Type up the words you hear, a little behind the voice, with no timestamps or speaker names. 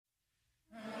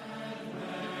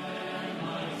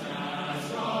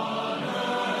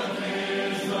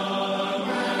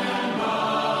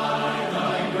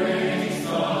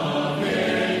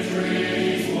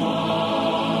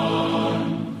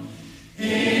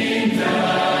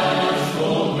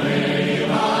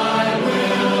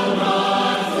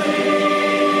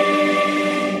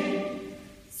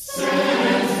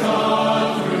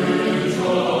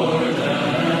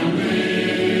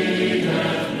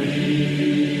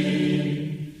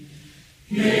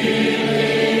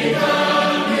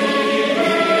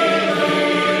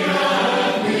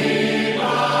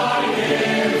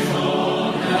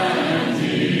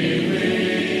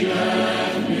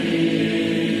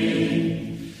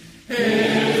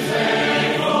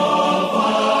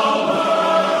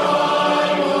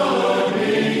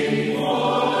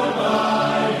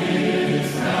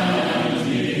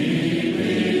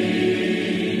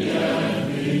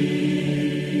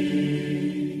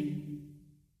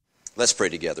Let's pray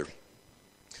together.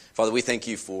 Father, we thank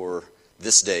you for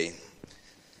this day.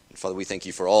 And Father, we thank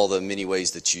you for all the many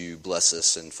ways that you bless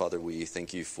us. And Father, we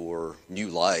thank you for new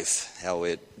life, how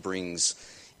it brings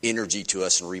energy to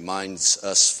us and reminds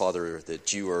us, Father,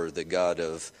 that you are the God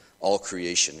of all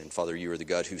creation. And Father, you are the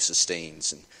God who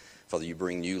sustains. And Father, you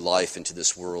bring new life into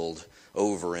this world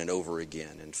over and over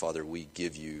again. And Father, we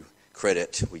give you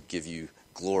credit, we give you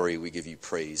glory, we give you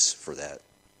praise for that.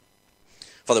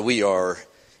 Father, we are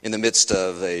in the midst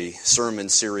of a sermon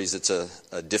series that's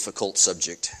a difficult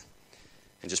subject.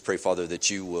 And just pray, Father, that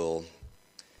you will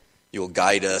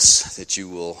guide us, that you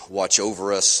will watch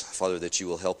over us, Father, that you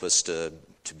will help us to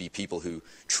be people who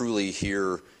truly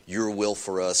hear your will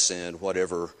for us and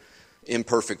whatever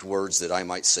imperfect words that I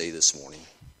might say this morning.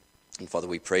 And Father,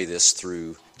 we pray this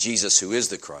through Jesus, who is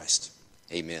the Christ.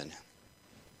 Amen.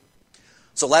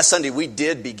 So last Sunday we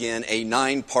did begin a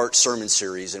 9-part sermon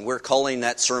series, and we're calling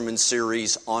that sermon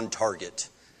series On Target.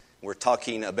 We're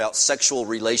talking about sexual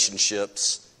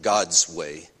relationships God's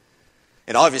way.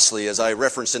 And obviously, as I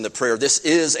referenced in the prayer, this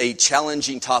is a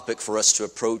challenging topic for us to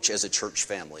approach as a church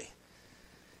family.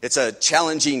 It's a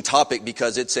challenging topic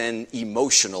because it's an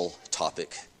emotional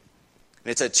topic.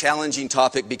 And it's a challenging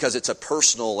topic because it's a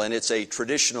personal and it's a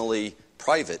traditionally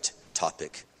private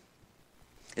topic.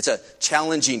 It's a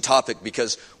challenging topic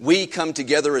because we come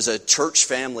together as a church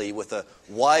family with a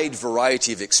wide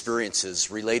variety of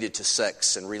experiences related to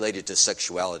sex and related to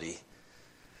sexuality.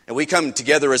 And we come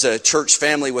together as a church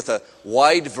family with a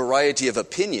wide variety of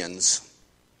opinions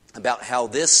about how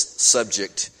this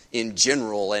subject in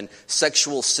general and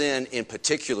sexual sin in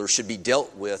particular should be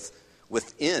dealt with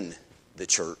within the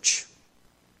church.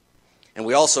 And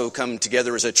we also come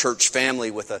together as a church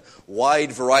family with a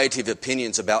wide variety of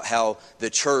opinions about how the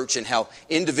church and how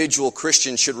individual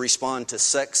Christians should respond to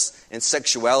sex and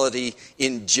sexuality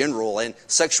in general, and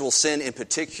sexual sin in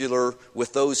particular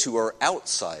with those who are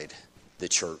outside the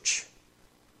church.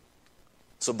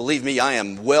 So believe me, I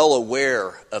am well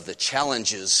aware of the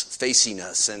challenges facing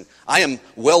us, and I am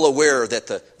well aware that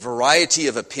the variety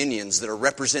of opinions that are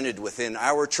represented within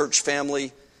our church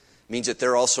family means that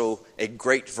there are also a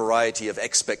great variety of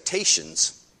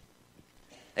expectations.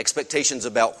 Expectations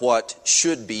about what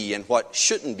should be and what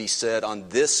shouldn't be said on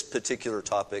this particular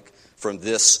topic from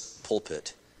this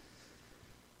pulpit.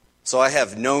 So I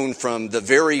have known from the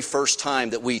very first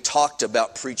time that we talked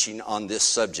about preaching on this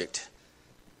subject,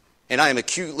 and I am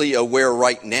acutely aware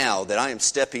right now that I am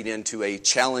stepping into a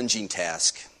challenging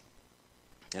task.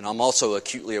 And I'm also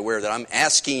acutely aware that I'm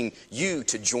asking you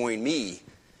to join me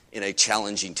in a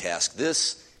challenging task.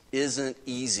 This isn't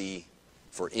easy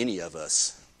for any of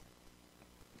us.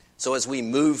 So as we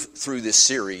move through this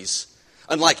series,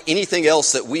 unlike anything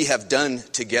else that we have done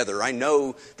together, I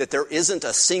know that there isn't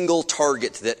a single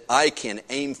target that I can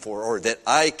aim for or that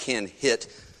I can hit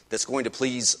that's going to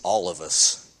please all of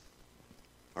us,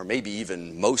 or maybe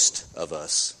even most of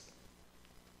us.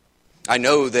 I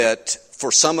know that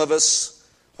for some of us,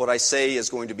 what I say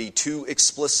is going to be too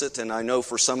explicit, and I know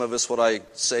for some of us what I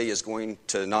say is going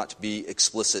to not be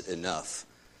explicit enough.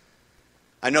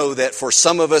 I know that for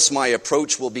some of us my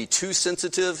approach will be too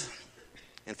sensitive,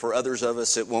 and for others of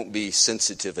us it won't be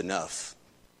sensitive enough.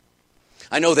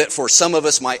 I know that for some of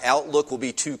us my outlook will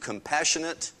be too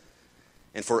compassionate,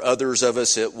 and for others of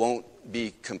us it won't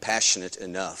be compassionate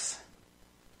enough.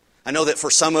 I know that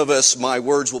for some of us my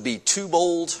words will be too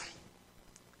bold,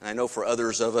 and I know for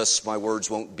others of us, my words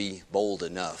won't be bold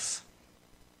enough.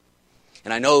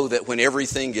 And I know that when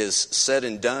everything is said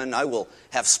and done, I will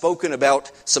have spoken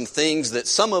about some things that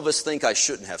some of us think I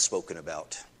shouldn't have spoken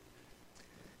about.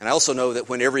 And I also know that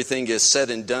when everything is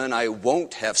said and done, I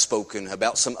won't have spoken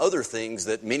about some other things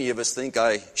that many of us think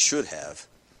I should have.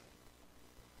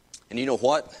 And you know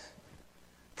what?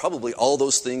 Probably all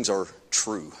those things are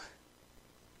true.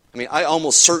 I mean, I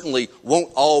almost certainly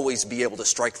won't always be able to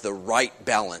strike the right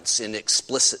balance in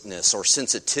explicitness or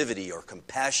sensitivity or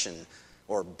compassion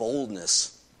or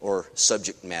boldness or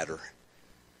subject matter.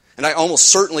 And I almost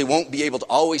certainly won't be able to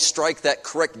always strike that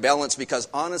correct balance because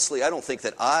honestly, I don't think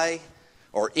that I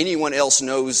or anyone else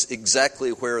knows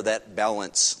exactly where that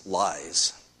balance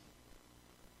lies.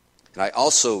 And I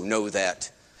also know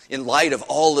that in light of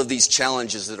all of these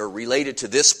challenges that are related to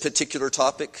this particular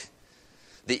topic,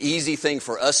 the easy thing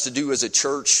for us to do as a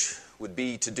church would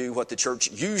be to do what the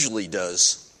church usually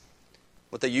does,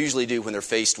 what they usually do when they're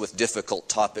faced with difficult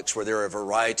topics where there are a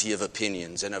variety of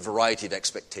opinions and a variety of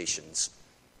expectations.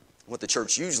 What the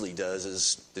church usually does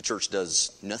is the church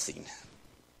does nothing.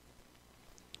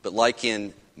 But like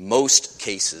in most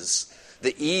cases,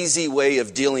 the easy way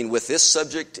of dealing with this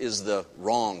subject is the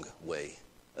wrong way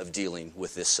of dealing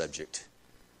with this subject.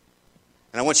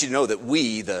 And I want you to know that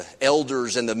we, the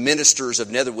elders and the ministers of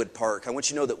Netherwood Park, I want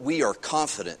you to know that we are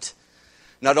confident,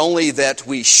 not only that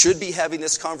we should be having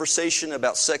this conversation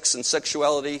about sex and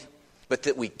sexuality, but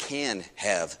that we can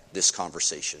have this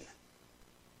conversation.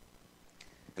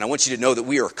 And I want you to know that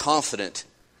we are confident.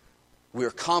 We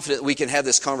are confident we can have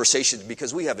this conversation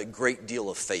because we have a great deal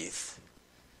of faith.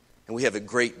 And we have a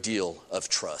great deal of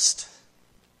trust.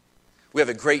 We have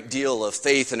a great deal of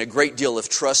faith and a great deal of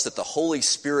trust that the Holy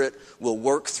Spirit will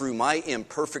work through my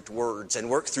imperfect words and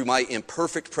work through my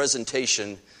imperfect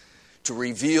presentation to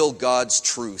reveal God's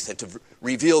truth and to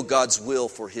reveal God's will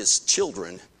for His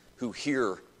children who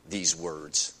hear these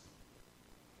words.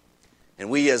 And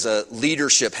we as a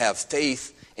leadership have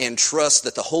faith and trust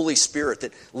that the Holy Spirit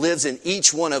that lives in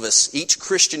each one of us, each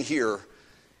Christian here,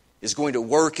 is going to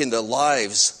work in the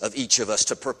lives of each of us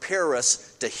to prepare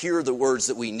us to hear the words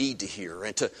that we need to hear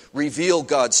and to reveal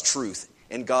God's truth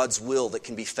and God's will that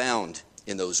can be found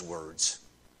in those words.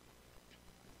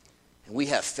 And we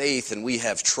have faith and we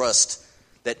have trust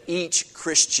that each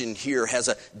Christian here has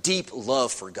a deep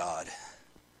love for God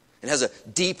and has a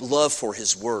deep love for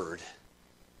His Word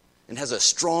and has a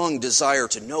strong desire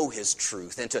to know His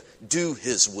truth and to do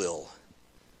His will.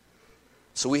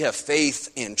 So we have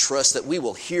faith and trust that we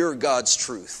will hear God's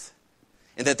truth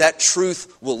and that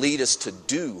truth will lead us to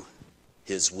do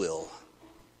His will.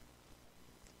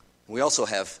 We also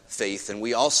have faith and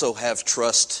we also have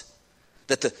trust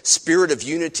that the spirit of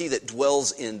unity that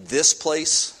dwells in this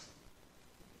place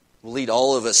will lead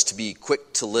all of us to be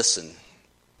quick to listen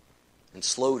and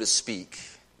slow to speak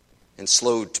and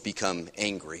slow to become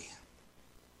angry.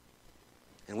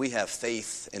 And we have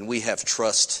faith and we have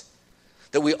trust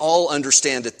that we all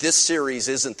understand that this series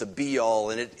isn't the be-all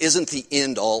and it isn't the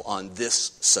end-all on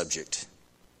this subject.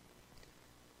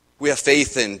 We have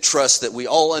faith and trust that we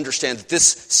all understand that this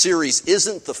series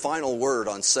isn't the final word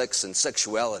on sex and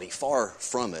sexuality. Far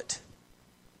from it.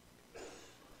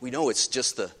 We know it's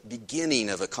just the beginning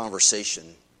of a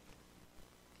conversation.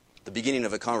 The beginning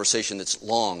of a conversation that's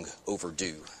long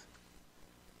overdue.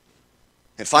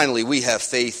 And finally, we have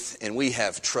faith and we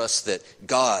have trust that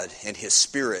God and His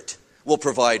Spirit will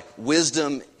provide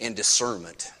wisdom and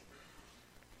discernment.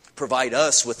 Provide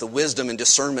us with the wisdom and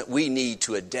discernment we need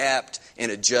to adapt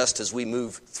and adjust as we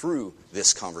move through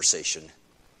this conversation.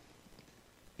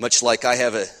 Much like I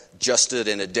have adjusted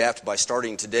and adapted by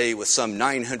starting today with some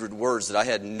 900 words that I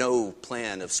had no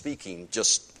plan of speaking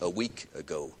just a week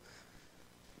ago.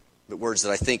 But words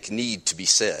that I think need to be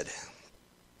said.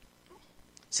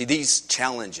 See, these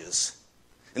challenges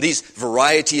and these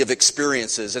variety of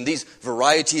experiences and these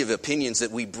variety of opinions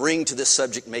that we bring to this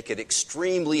subject make it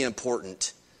extremely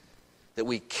important that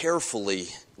we carefully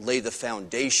lay the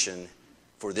foundation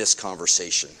for this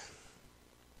conversation.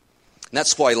 And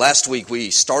that's why last week we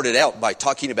started out by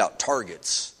talking about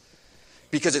targets.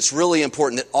 Because it's really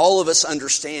important that all of us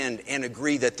understand and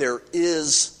agree that there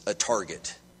is a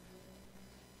target.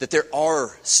 That there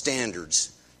are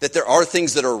standards. That there are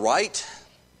things that are right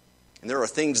and there are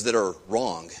things that are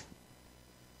wrong.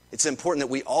 It's important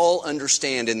that we all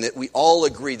understand and that we all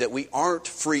agree that we aren't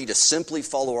free to simply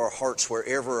follow our hearts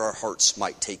wherever our hearts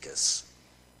might take us.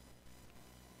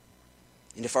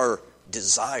 And if our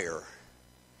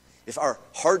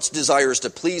heart's desire is to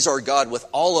please our God with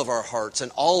all of our hearts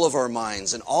and all of our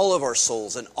minds and all of our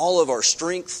souls and all of our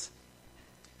strength,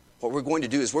 what we're going to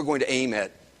do is we're going to aim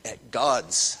at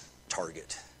God's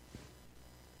target.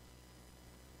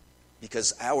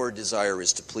 Because our desire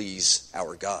is to please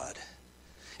our God.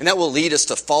 And that will lead us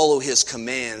to follow His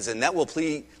commands. And that will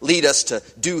lead us to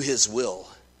do His will.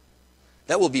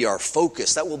 That will be our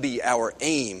focus. That will be our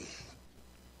aim.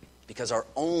 Because our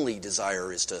only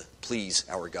desire is to please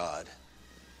our God.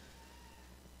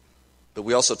 But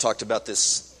we also talked about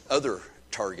this other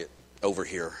target over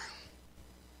here.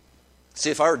 See,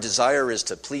 if our desire is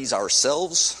to please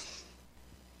ourselves,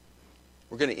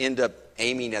 we're going to end up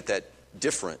aiming at that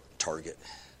different target.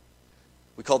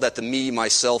 We call that the me,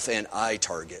 myself, and I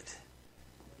target.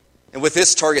 And with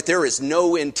this target, there is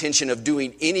no intention of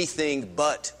doing anything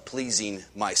but pleasing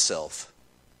myself.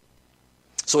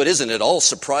 So it isn't at all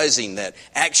surprising that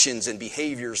actions and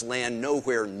behaviors land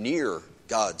nowhere near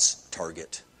God's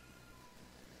target.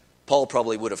 Paul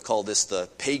probably would have called this the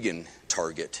pagan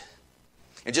target.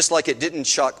 And just like it didn't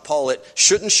shock Paul, it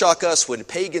shouldn't shock us when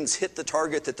pagans hit the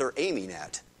target that they're aiming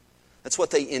at. That's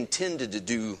what they intended to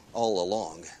do all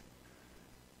along.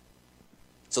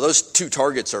 So those two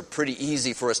targets are pretty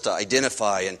easy for us to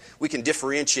identify, and we can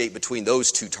differentiate between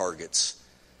those two targets.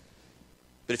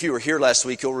 But if you were here last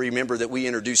week, you'll remember that we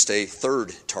introduced a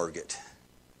third target.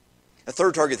 A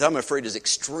third target that I'm afraid is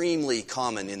extremely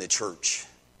common in the church.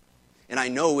 and I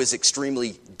know is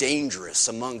extremely dangerous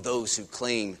among those who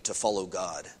claim to follow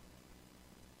God.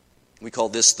 We call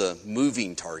this the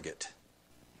moving target.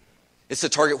 It's the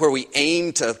target where we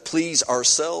aim to please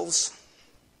ourselves,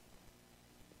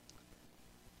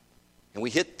 and we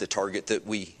hit the target that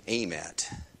we aim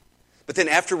at. But then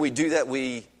after we do that,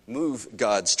 we move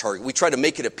God's target. We try to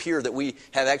make it appear that we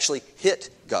have actually hit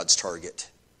God's target.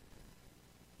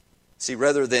 See,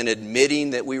 rather than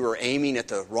admitting that we were aiming at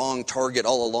the wrong target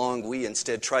all along, we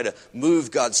instead try to move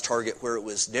God's target where it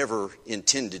was never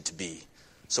intended to be.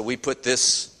 So we put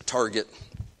this target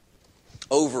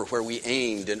over where we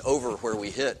aimed and over where we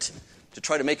hit to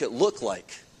try to make it look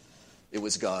like it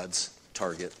was God's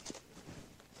target.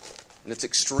 And it's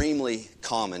extremely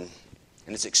common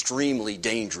and it's extremely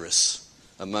dangerous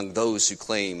among those who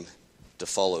claim to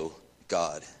follow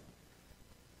God.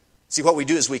 See, what we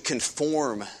do is we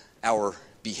conform our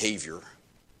behavior.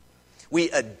 We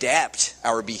adapt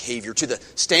our behavior to the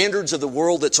standards of the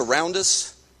world that's around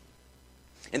us.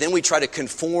 And then we try to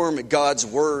conform God's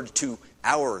word to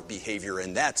our behavior,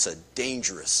 and that's a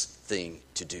dangerous thing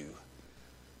to do.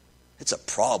 It's a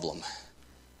problem.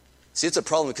 See, it's a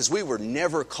problem because we were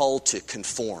never called to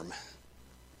conform.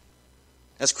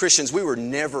 As Christians, we were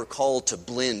never called to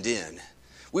blend in.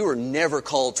 We were never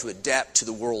called to adapt to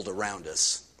the world around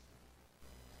us.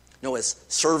 No, as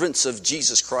servants of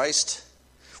Jesus Christ,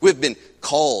 we've been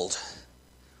called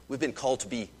to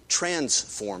be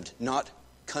transformed, not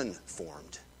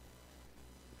conformed.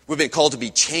 We've been called to be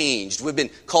changed. We've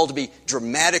been called to be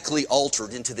dramatically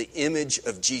altered into the image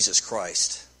of Jesus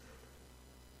Christ.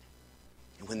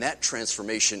 And when that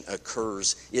transformation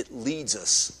occurs, it leads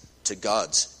us to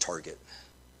God's target.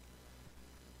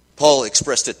 Paul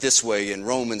expressed it this way in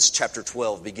Romans chapter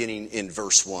 12, beginning in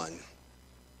verse 1.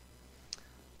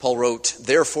 Paul wrote,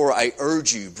 "Therefore I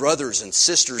urge you, brothers and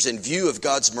sisters, in view of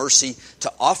God's mercy,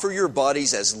 to offer your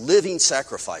bodies as living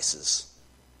sacrifices,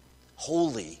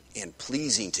 holy and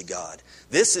pleasing to God.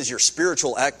 This is your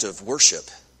spiritual act of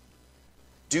worship.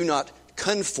 Do not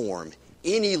conform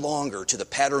any longer to the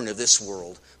pattern of this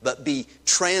world, but be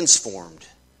transformed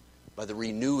by the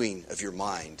renewing of your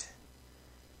mind.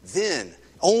 Then,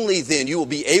 only then, you will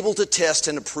be able to test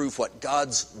and approve what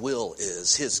God's will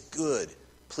is, His good,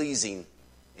 pleasing,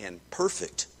 and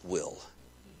perfect will."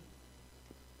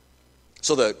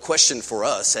 So the question for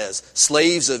us as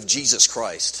slaves of Jesus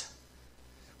Christ,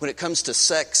 when it comes to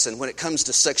sex and when it comes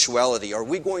to sexuality, are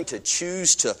we going to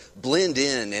choose to blend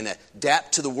in and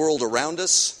adapt to the world around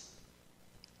us?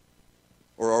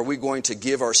 Or are we going to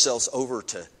give ourselves over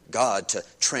to God to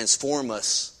transform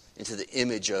us into the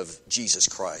image of Jesus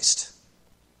Christ?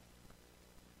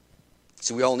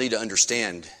 So we all need to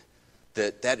understand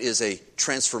that that is a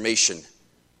transformation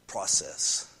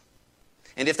process.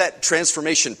 And if that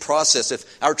transformation process, if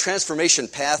our transformation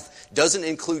path doesn't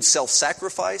include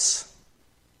self-sacrifice,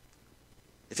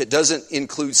 if it doesn't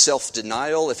include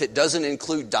self-denial, if it doesn't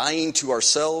include dying to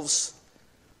ourselves,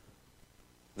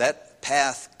 that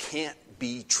path can't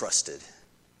be trusted.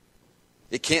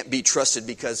 It can't be trusted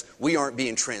because we aren't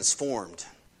being transformed.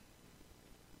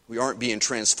 We aren't being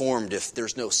transformed if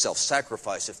there's no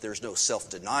self-sacrifice, if there's no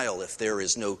self-denial, if there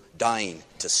is no dying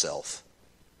to self.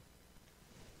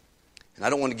 And I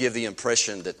don't want to give the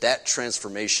impression that that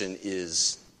transformation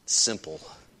is simple,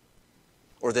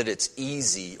 or that it's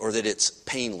easy, or that it's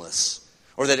painless,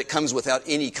 or that it comes without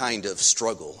any kind of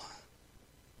struggle.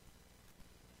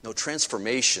 No,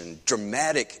 transformation,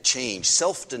 dramatic change,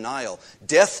 self-denial,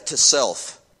 death to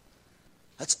self,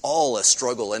 that's all a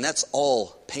struggle, and that's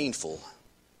all painful.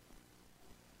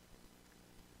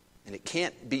 And it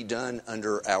can't be done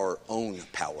under our own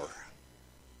power.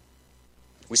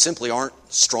 We simply aren't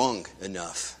strong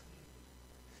enough.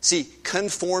 See,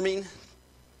 conforming's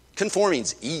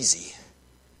easy.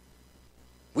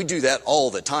 We do that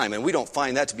all the time, and we don't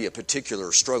find that to be a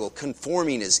particular struggle.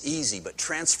 Conforming is easy, but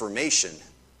transformation,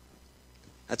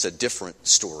 that's a different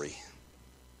story.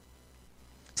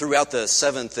 Throughout the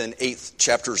 7th and 8th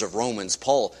chapters of Romans,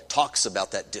 Paul talks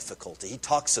about that difficulty. He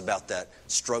talks about that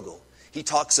struggle. He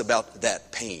talks about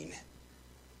that pain.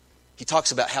 He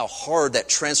talks about how hard that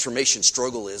transformation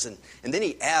struggle is. And then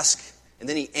he asks, and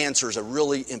then he answers a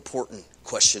really important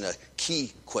question, a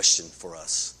key question for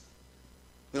us.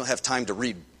 We don't have time to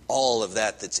read all of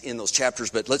that that's in those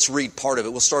chapters, but let's read part of it.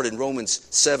 We'll start in Romans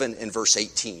 7 and verse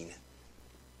 18.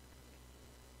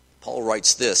 Paul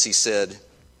writes this. He said,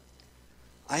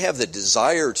 "I have the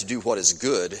desire to do what is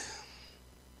good,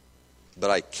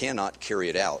 but I cannot carry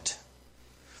it out.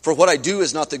 For what I do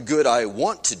is not the good I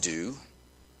want to do.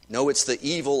 No, it's the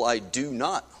evil I do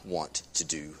not want to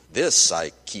do. This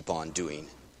I keep on doing.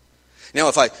 Now,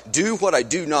 if I do what I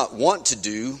do not want to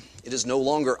do, It is no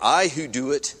longer I who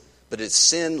do it, but it's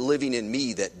sin living in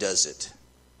me that does it.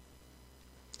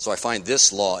 So I find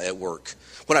this law at work.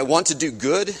 When I want to do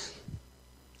good,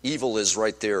 evil is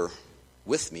right there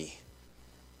with me.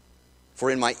 For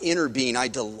in my inner being, I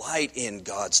delight in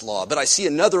God's law. But I see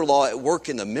another law at work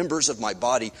in the members of my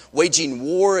body, waging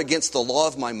war against the law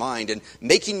of my mind and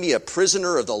making me a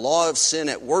prisoner of the law of sin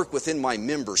at work within my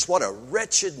members. What a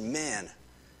wretched man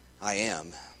I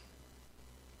am.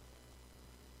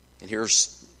 And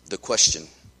here's the question.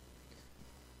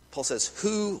 Paul says,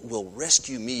 who will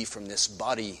rescue me from this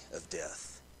body of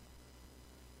death?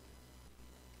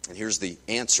 And here's the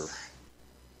answer.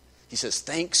 He says,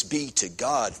 thanks be to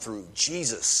God through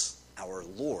Jesus our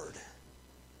Lord.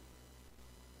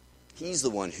 He's the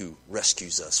one who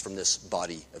rescues us from this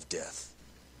body of death.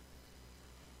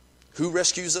 Who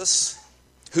rescues us?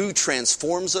 Who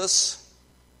transforms us?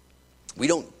 We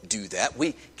don't do that.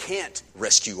 We can't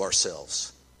rescue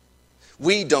ourselves.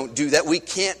 We don't do that. We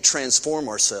can't transform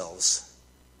ourselves.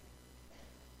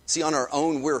 See, on our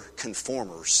own, we're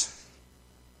conformers.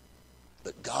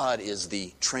 But God is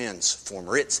the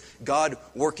transformer. It's God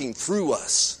working through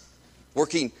us,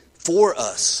 working for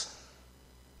us.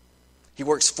 He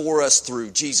works for us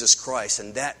through Jesus Christ,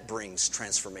 and that brings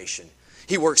transformation.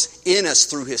 He works in us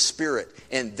through His Spirit,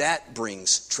 and that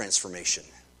brings transformation.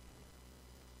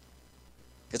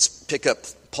 Let's pick up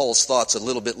Paul's thoughts a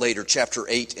little bit later, chapter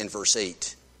 8 and verse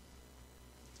 8.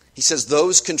 He says,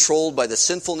 those controlled by the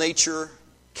sinful nature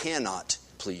cannot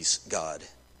please God.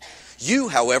 You,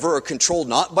 however, are controlled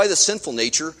not by the sinful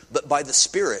nature, but by the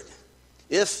Spirit,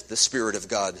 if the Spirit of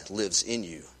God lives in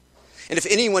you. And if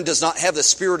anyone does not have the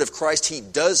Spirit of Christ, he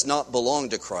does not belong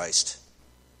to Christ.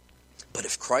 But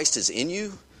if Christ is in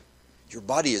you, your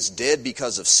body is dead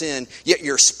because of sin, yet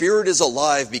your spirit is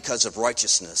alive because of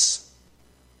righteousness.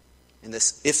 And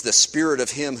if the Spirit of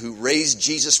Him who raised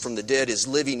Jesus from the dead is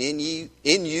living in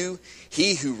you,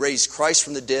 He who raised Christ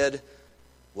from the dead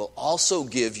will also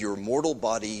give your mortal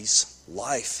bodies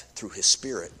life through His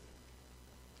Spirit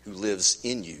who lives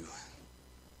in you.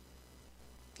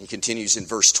 He continues in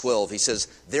verse 12. He says,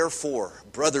 therefore,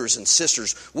 brothers and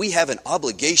sisters, we have an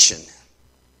obligation,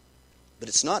 but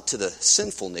it's not to the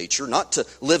sinful nature, not to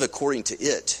live according to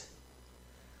it.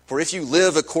 For if you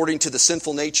live according to the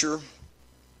sinful nature,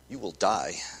 you will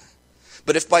die.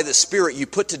 But if by the Spirit you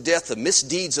put to death the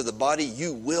misdeeds of the body,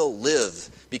 you will live,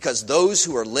 because those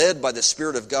who are led by the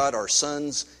Spirit of God are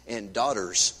sons and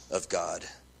daughters of God.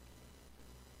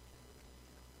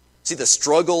 See, the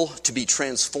struggle to be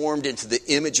transformed into the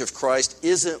image of Christ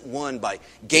isn't won by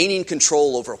gaining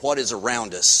control over what is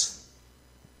around us,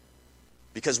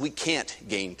 because we can't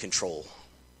gain control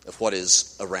of what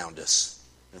is around us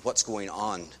and what's going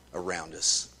on around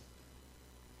us.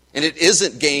 And it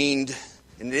isn't gained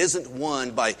and it isn't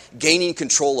won by gaining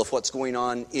control of what's going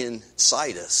on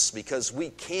inside us, because we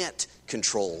can't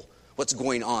control what's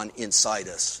going on inside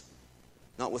us,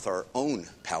 not with our own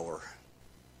power.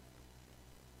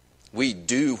 We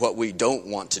do what we don't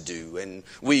want to do, and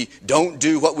we don't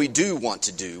do what we do want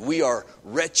to do. We are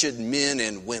wretched men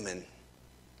and women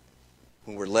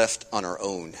when we're left on our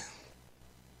own.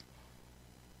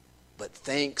 But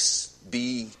thanks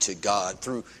be to God.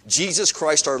 Through Jesus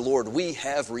Christ our Lord, we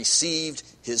have received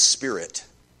His Spirit.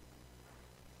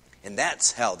 And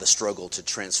that's how the struggle to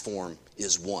transform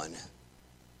is won.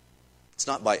 It's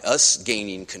not by us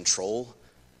gaining control.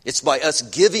 It's by us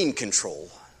giving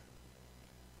control.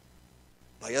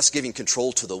 By us giving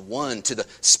control to the one, to the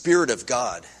Spirit of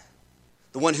God,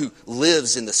 the one who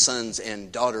lives in the sons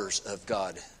and daughters of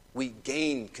God. We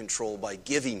gain control by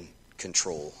giving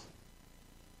control.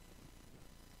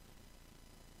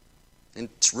 And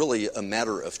it's really a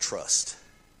matter of trust.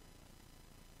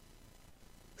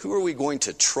 Who are we going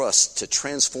to trust to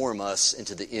transform us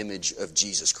into the image of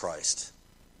Jesus Christ?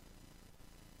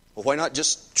 Well, why not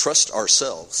just trust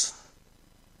ourselves?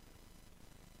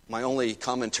 My only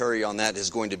commentary on that is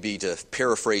going to be to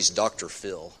paraphrase Dr.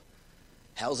 Phil.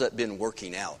 How's that been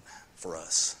working out for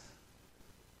us?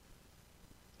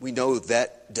 We know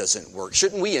that doesn't work.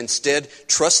 Shouldn't we instead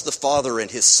trust the Father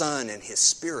and His Son and His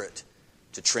Spirit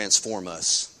to transform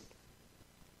us?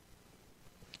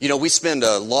 You know, we spend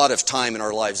a lot of time in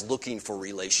our lives looking for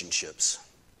relationships.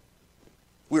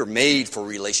 We're made for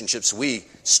relationships. We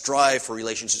strive for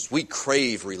relationships. We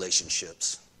crave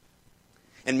relationships.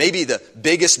 And maybe the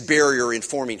biggest barrier in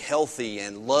forming healthy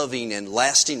and loving and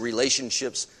lasting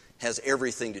relationships has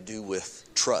everything to do with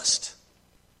trust.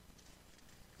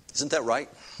 Isn't that right?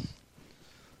 I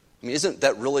mean, isn't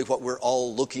that really what we're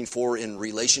all looking for in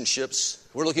relationships?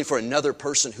 We're looking for another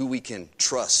person who we can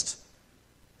trust.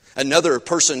 Another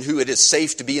person who it is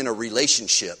safe to be in a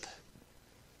relationship.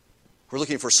 We're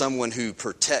looking for someone who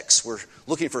protects. We're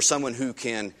looking for someone who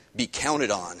can be counted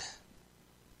on.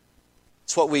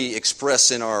 It's what we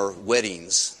express in our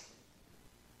weddings.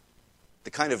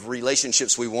 The kind of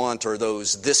relationships we want are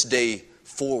those this day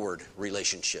forward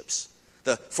relationships.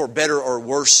 The for better or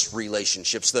worse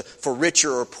relationships. The for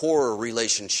richer or poorer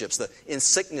relationships. The in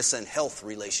sickness and health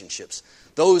relationships.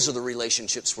 Those are the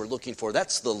relationships we're looking for.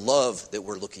 That's the love that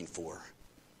we're looking for.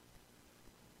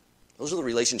 Those are the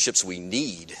relationships we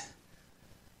need.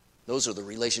 Those are the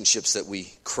relationships that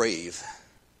we crave.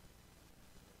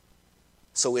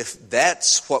 So if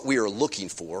that's what we are looking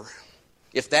for,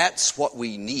 if that's what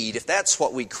we need, if that's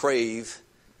what we crave,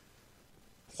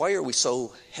 why are we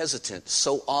so hesitant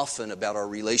so often about our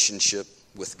relationship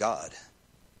with God?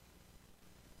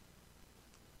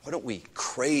 Why don't we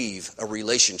crave a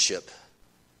relationship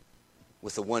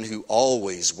with the one who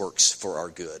always works for our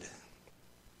good?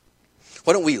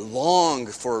 Why don't we long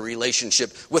for a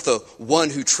relationship with the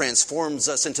one who transforms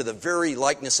us into the very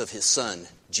likeness of his Son,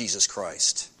 Jesus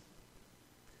Christ?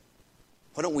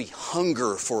 Why don't we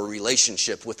hunger for a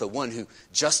relationship with the one who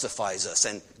justifies us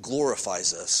and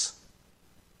glorifies us?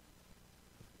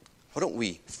 Why don't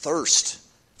we thirst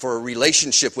for a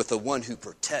relationship with the one who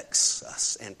protects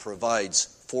us and provides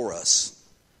for us?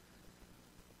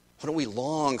 Why don't we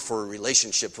long for a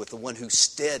relationship with the one who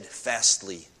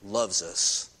steadfastly loves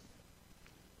us?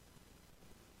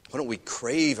 Why don't we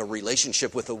crave a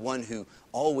relationship with the one who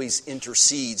always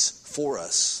intercedes for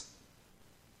us?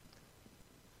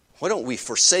 Why don't we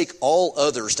forsake all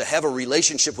others to have a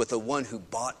relationship with the one who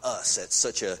bought us at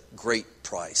such a great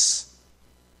price?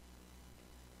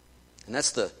 And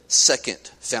that's the second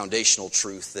foundational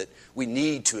truth that we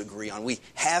need to agree on. We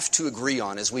have to agree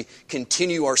on as we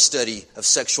continue our study of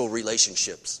sexual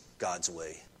relationships God's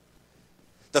way.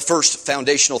 The first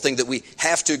foundational thing that we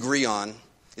have to agree on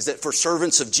is that for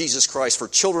servants of Jesus Christ, for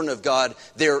children of God,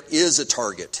 there is a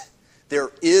target.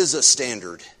 There is a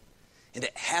standard. And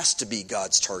it has to be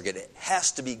God's target. It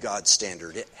has to be God's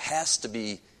standard. It has to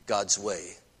be God's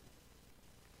way.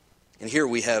 And here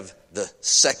we have the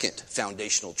second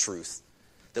foundational truth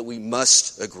that we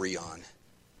must agree on.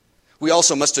 We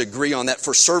also must agree on that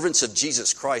for servants of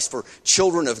Jesus Christ, for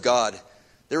children of God,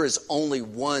 there is only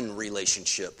one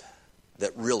relationship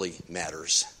that really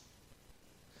matters.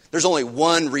 There's only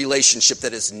one relationship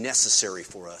that is necessary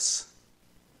for us.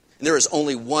 And there is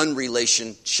only one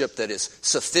relationship that is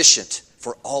sufficient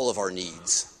for all of our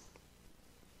needs.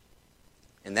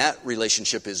 And that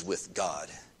relationship is with God.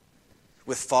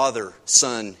 With Father,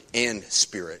 Son, and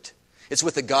Spirit. It's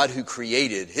with the God who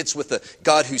created. It's with the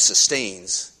God who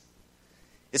sustains.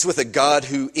 It's with a God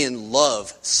who in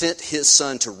love sent his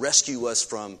Son to rescue us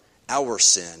from our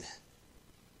sin.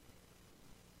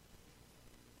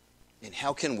 And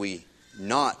how can we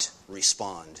not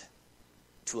respond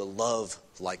to a love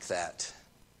like that?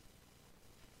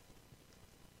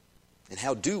 And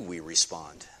how do we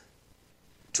respond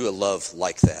to a love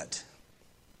like that?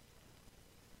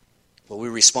 Well, we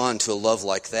respond to a love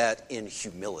like that in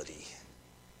humility.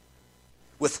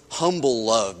 With humble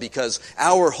love, because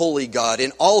our holy God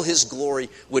in all his glory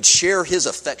would share his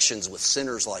affections with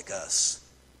sinners like us.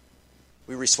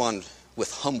 We respond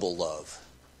with humble love.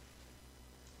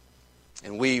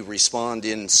 And we respond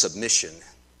in submission,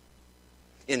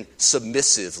 in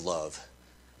submissive love.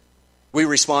 We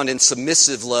respond in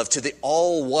submissive love to the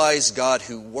all-wise God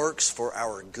who works for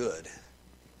our good.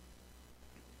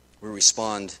 We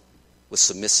respond with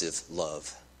submissive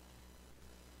love.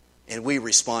 And we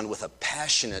respond with a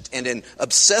passionate and an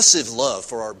obsessive love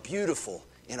for our beautiful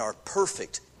and our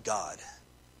perfect God.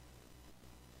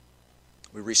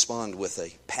 We respond with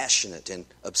a passionate and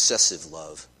obsessive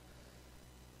love.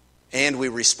 And we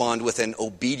respond with an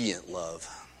obedient love.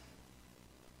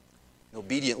 An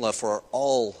obedient love for our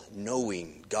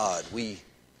all-knowing God. We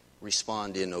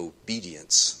respond in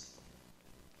obedience.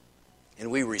 And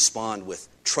we respond with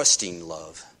trusting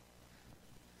love.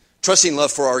 Trusting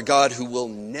love for our God who will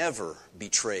never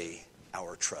betray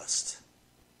our trust.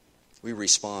 We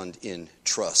respond in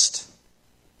trust.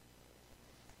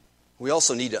 We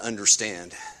also need to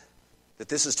understand that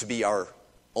this is to be our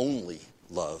only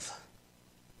love.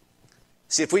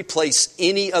 See, if we place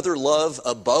any other love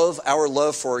above our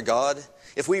love for God,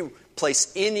 if we place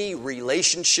any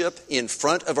relationship in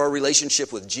front of our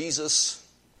relationship with Jesus,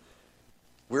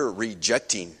 we're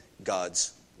rejecting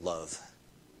God's love.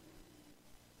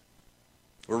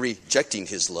 We're rejecting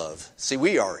his love. See,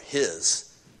 we are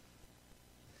his,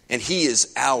 and he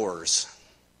is ours.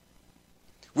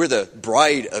 We're the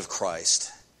bride of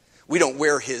Christ. We don't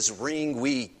wear his ring,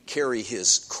 we carry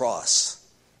his cross.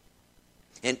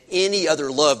 And any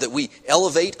other love that we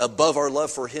elevate above our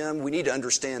love for Him, we need to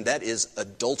understand that is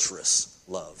adulterous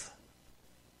love.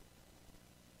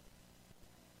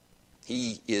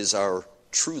 He is our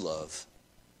true love.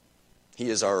 He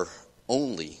is our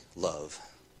only love.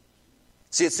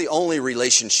 See, it's the only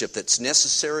relationship that's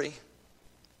necessary.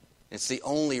 It's the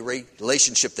only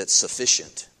relationship that's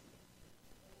sufficient.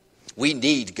 We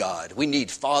need God. We need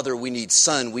Father. We need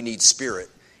Son. We need Spirit.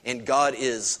 And God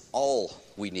is all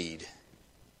we need.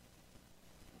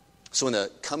 So in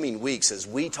the coming weeks, as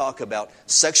we talk about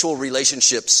sexual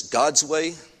relationships God's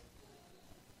way,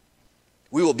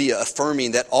 we will be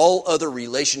affirming that all other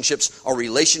relationships are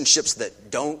relationships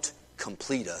that don't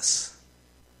complete us.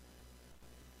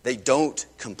 They don't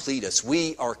complete us.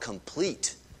 We are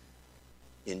complete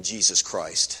in Jesus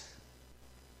Christ.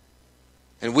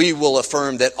 And we will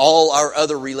affirm that all our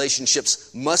other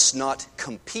relationships must not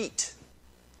compete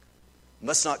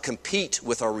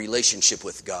with our relationship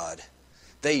with God.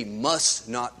 They must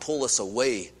not pull us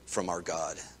away from our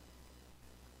God.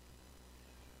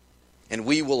 And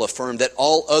we will affirm that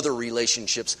all other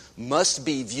relationships must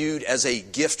be viewed as a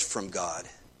gift from God.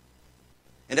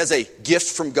 And as a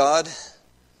gift from God,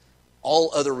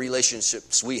 all other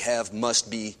relationships we have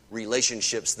must be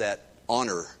relationships that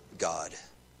honor God.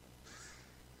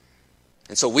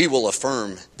 And so we will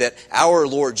affirm that our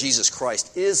Lord Jesus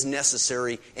Christ is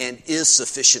necessary and is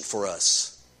sufficient for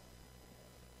us.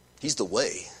 He's the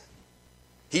way.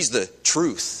 He's the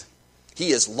truth.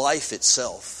 He is life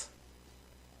itself.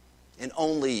 And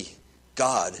only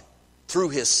God, through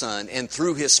His Son and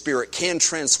through His Spirit, can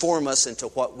transform us into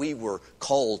what we were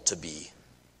called to be.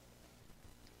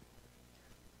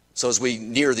 So as we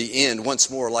near the end, once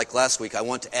more, like last week, I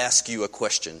want to ask you a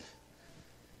question.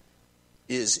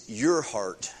 Is your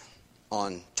heart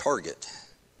on target?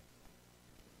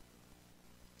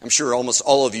 I'm sure almost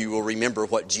all of you will remember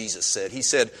what Jesus said. He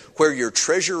said, "Where your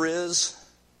treasure is,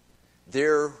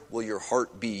 there will your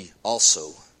heart be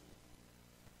also."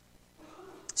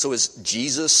 So is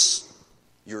Jesus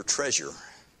your treasure?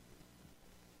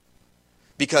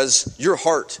 Because your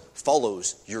heart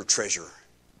follows your treasure.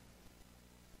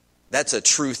 That's a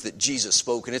truth that Jesus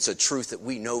spoke, and it's a truth that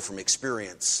we know from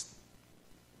experience.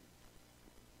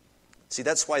 See,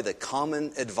 that's why the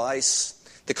common advice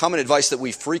that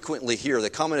we frequently hear, the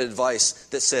common advice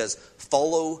that says,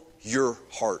 follow your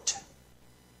heart.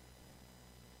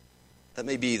 That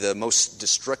may be the most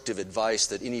destructive advice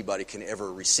that anybody can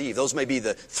ever receive. Those may be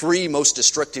the 3 most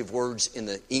destructive words in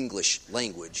the English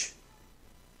language.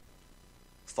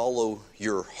 Follow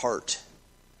your heart.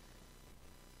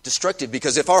 Destructive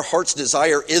because if our heart's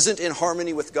desire isn't in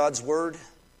harmony with God's word,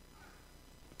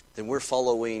 then we're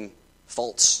following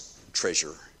false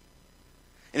treasure.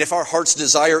 And if our heart's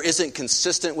desire isn't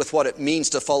consistent with what it means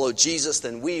to follow Jesus,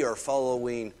 then we are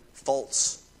following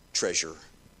false treasure.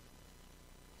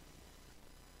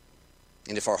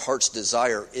 And if our heart's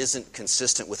desire isn't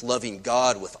consistent with loving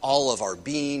God with all of our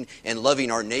being and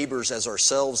loving our neighbors as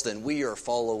ourselves, then we are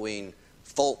following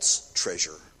false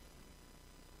treasure.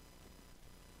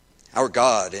 Our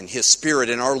God and His Spirit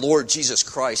and our Lord Jesus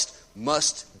Christ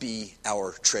must be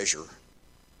our treasure,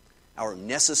 our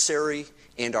necessary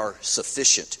and our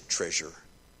sufficient treasure.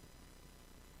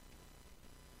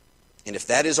 And if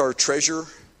that is our treasure,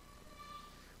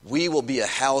 we will be a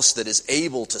house that is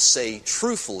able to say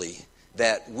truthfully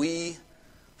that we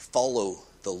follow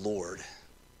the Lord.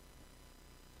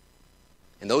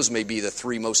 And those may be the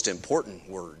 3 most important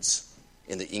words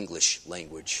in the English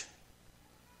language.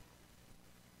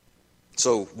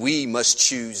 So we must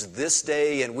choose this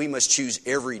day, and we must choose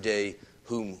every day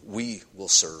whom we will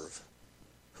serve,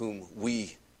 whom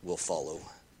we will follow.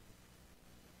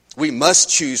 We must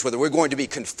choose whether we're going to be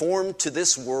conformed to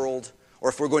this world or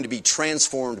if we're going to be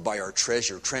transformed by our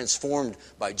treasure, transformed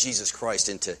by Jesus Christ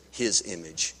into His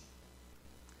image.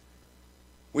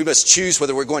 We must choose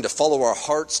whether we're going to follow our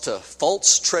hearts to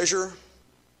false treasure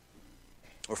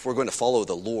or if we're going to follow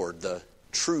the Lord, the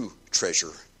true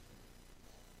treasure,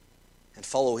 and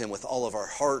follow Him with all of our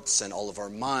hearts and all of our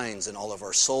minds and all of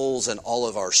our souls and all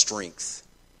of our strength.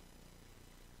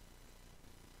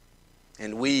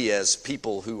 And we, as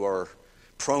people who are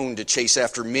prone to chase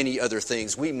after many other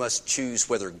things, we must choose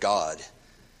whether God,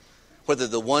 whether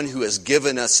the one who has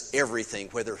given us everything,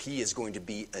 whether He is going to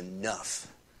be enough,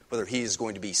 whether He is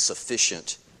going to be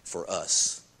sufficient for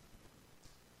us.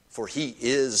 For He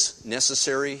is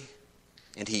necessary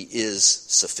and He is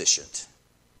sufficient.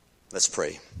 Let's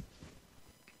pray.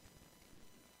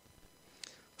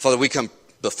 Father, we come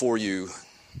before You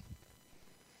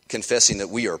confessing that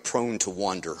we are prone to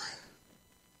wander.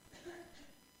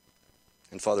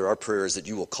 And Father, our prayer is that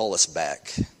You will call us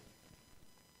back.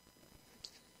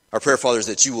 Our prayer, Father, is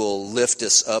that you will lift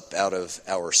us up out of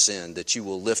our sin, that you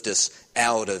will lift us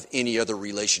out of any other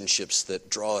relationships that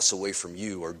draw us away from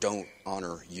you or don't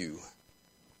honor you.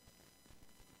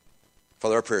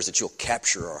 Father, our prayer is that you'll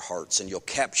capture our hearts and you'll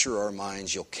capture our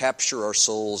minds, you'll capture our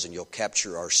souls, and you'll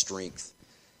capture our strength,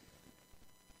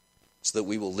 so that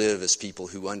we will live as people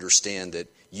who understand that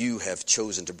you have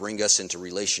chosen to bring us into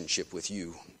relationship with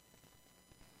you.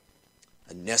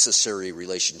 A necessary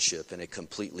relationship and a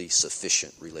completely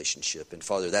sufficient relationship. And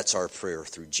Father, that's our prayer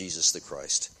through Jesus the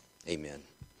Christ. Amen.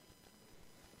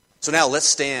 So now let's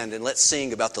stand and let's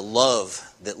sing about the love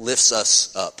that lifts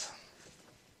us up.